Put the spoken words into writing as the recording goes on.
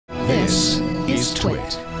This is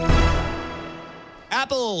Twit.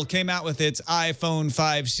 Apple came out with its iPhone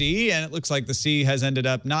 5C, and it looks like the C has ended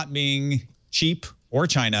up not being cheap or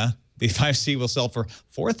China. The 5C will sell for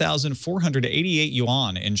 4,488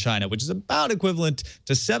 yuan in China, which is about equivalent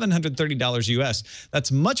to $730 US.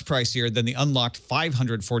 That's much pricier than the unlocked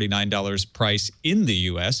 $549 price in the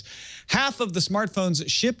US. Half of the smartphones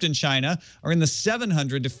shipped in China are in the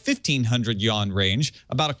 700 to 1,500 yuan range,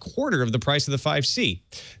 about a quarter of the price of the 5C.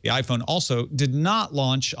 The iPhone also did not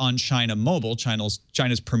launch on China Mobile,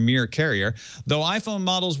 China's premier carrier, though iPhone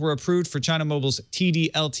models were approved for China Mobile's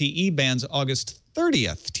TD-LTE bands August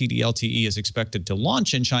 30th. TD-LTE is expected to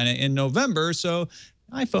launch in China in November, so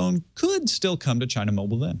iPhone could still come to China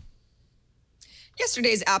Mobile then.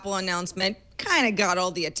 Yesterday's Apple announcement kind of got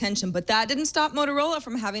all the attention, but that didn't stop Motorola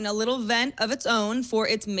from having a little event of its own for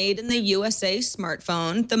its made in the USA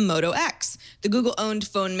smartphone, the Moto X. The Google-owned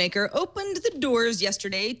phone maker opened the doors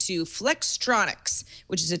yesterday to Flextronics,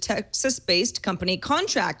 which is a Texas-based company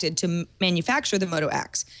contracted to manufacture the Moto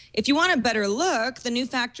X. If you want a better look, the new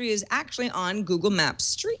factory is actually on Google Maps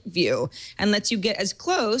Street View and lets you get as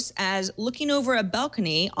close as looking over a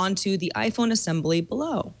balcony onto the iPhone assembly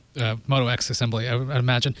below. Moto X assembly, I would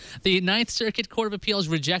imagine. The Ninth Circuit Court of Appeals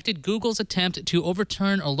rejected Google's attempt to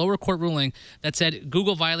overturn a lower court ruling that said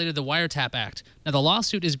Google violated the Wiretap Act. Now, the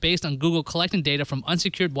lawsuit is based on Google collecting data from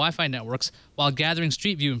unsecured Wi-Fi networks while gathering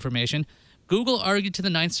Street View information. Google argued to the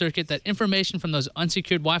Ninth Circuit that information from those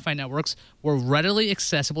unsecured Wi-Fi networks were readily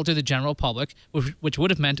accessible to the general public, which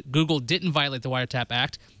would have meant Google didn't violate the Wiretap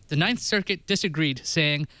Act. The Ninth Circuit disagreed,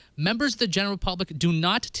 saying members of the general public do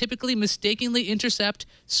not typically mistakenly intercept,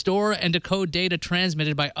 store, and decode data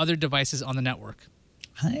transmitted by other devices on the network.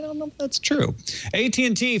 I don't know if that's true.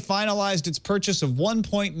 AT&T finalized its purchase of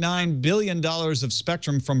 $1.9 billion of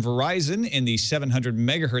spectrum from Verizon in the 700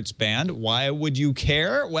 megahertz band. Why would you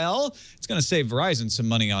care? Well, it's going to save Verizon some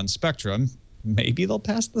money on spectrum. Maybe they'll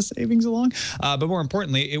pass the savings along. But more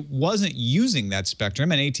importantly, it wasn't using that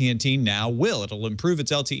spectrum, and AT&T now will. It'll improve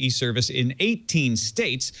its LTE service in 18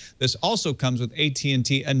 states. This also comes with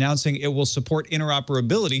AT&T announcing it will support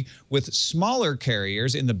interoperability with smaller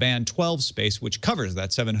carriers in the band 12 space, which covers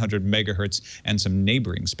that 700 megahertz and some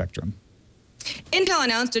neighboring spectrum. Intel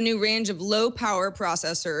announced a new range of low-power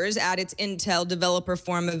processors at its Intel Developer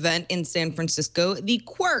Forum event in San Francisco. The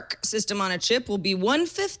Quark system on a chip will be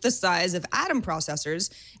 1/5 the size of Atom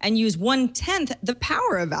processors and use 1/10 the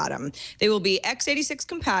power of Atom. They will be x86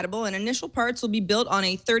 compatible, and initial parts will be built on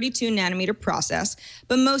a 32-nanometer process.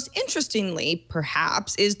 But most interestingly,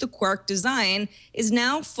 perhaps, is the Quark design is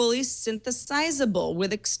now fully synthesizable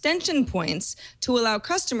with extension points to allow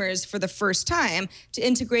customers for the first time to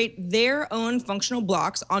integrate their own functional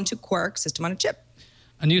blocks onto Quark system on a chip.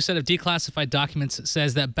 A new set of declassified documents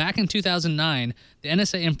says that back in 2009, the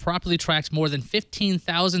NSA improperly tracked more than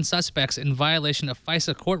 15,000 suspects in violation of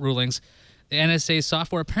FISA court rulings. The NSA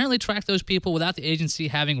software apparently tracked those people without the agency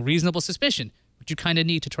having reasonable suspicion, which you kind of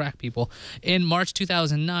need to track people. In March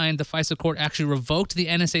 2009, the FISA court actually revoked the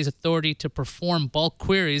NSA's authority to perform bulk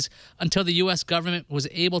queries until the U.S. government was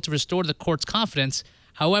able to restore the court's confidence.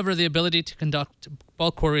 However, the ability to conduct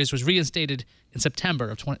bulk queries was reinstated in September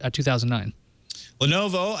of 2009.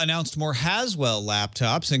 Lenovo announced more Haswell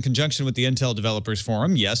laptops in conjunction with the Intel Developers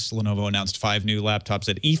Forum. Yes, Lenovo announced 5 new laptops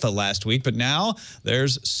at IFA last week, but now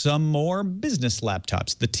there's some more business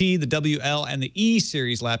laptops. The T, the WL, and the E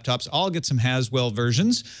series laptops all get some Haswell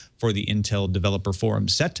versions for the Intel Developer Forum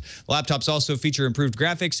set. Laptops also feature improved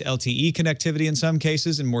graphics, LTE connectivity in some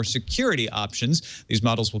cases, and more security options. These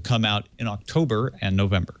models will come out in October and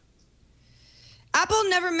November. Apple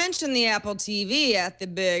never mentioned the Apple TV at the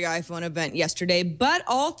big iPhone event yesterday, but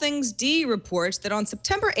All Things D reports that on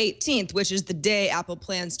September 18th, which is the day Apple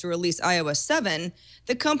plans to release iOS 7,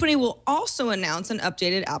 the company will also announce an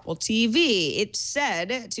updated Apple TV. It's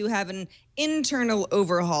said to have an internal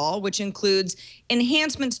overhaul, which includes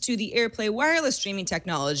enhancements to the AirPlay wireless streaming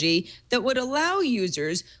technology that would allow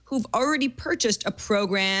users who've already purchased a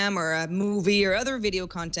program or a movie or other video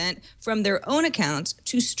content from their own accounts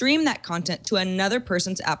to stream that content to another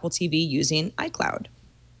person's Apple TV using iCloud.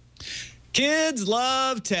 Kids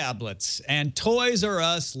love tablets, and Toys R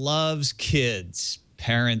Us loves kids.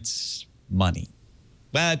 Parents, money.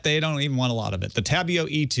 But they don't even want a lot of it. The Tabio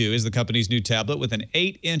E2 is the company's new tablet with an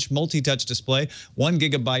 8-inch multi-touch display, 1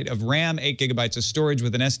 gigabyte of RAM, 8 gigabytes of storage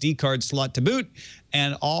with an SD card slot to boot,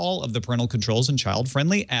 and all of the parental controls and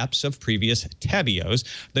child-friendly apps of previous Tabios.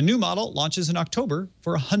 The new model launches in October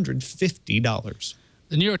for $150.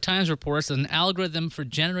 The New York Times reports that an algorithm for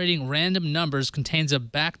generating random numbers contains a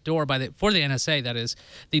backdoor for the NSA, that is.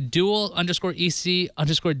 The dual_EC_DRBG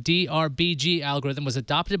algorithm was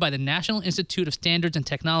adopted by the National Institute of Standards and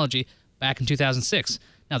Technology back in 2006.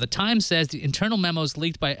 Now, the Times says the internal memos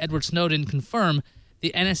leaked by Edward Snowden confirm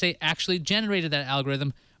the NSA actually generated that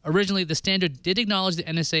algorithm. Originally, the standard did acknowledge the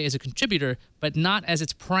NSA as a contributor, but not as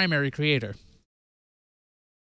its primary creator.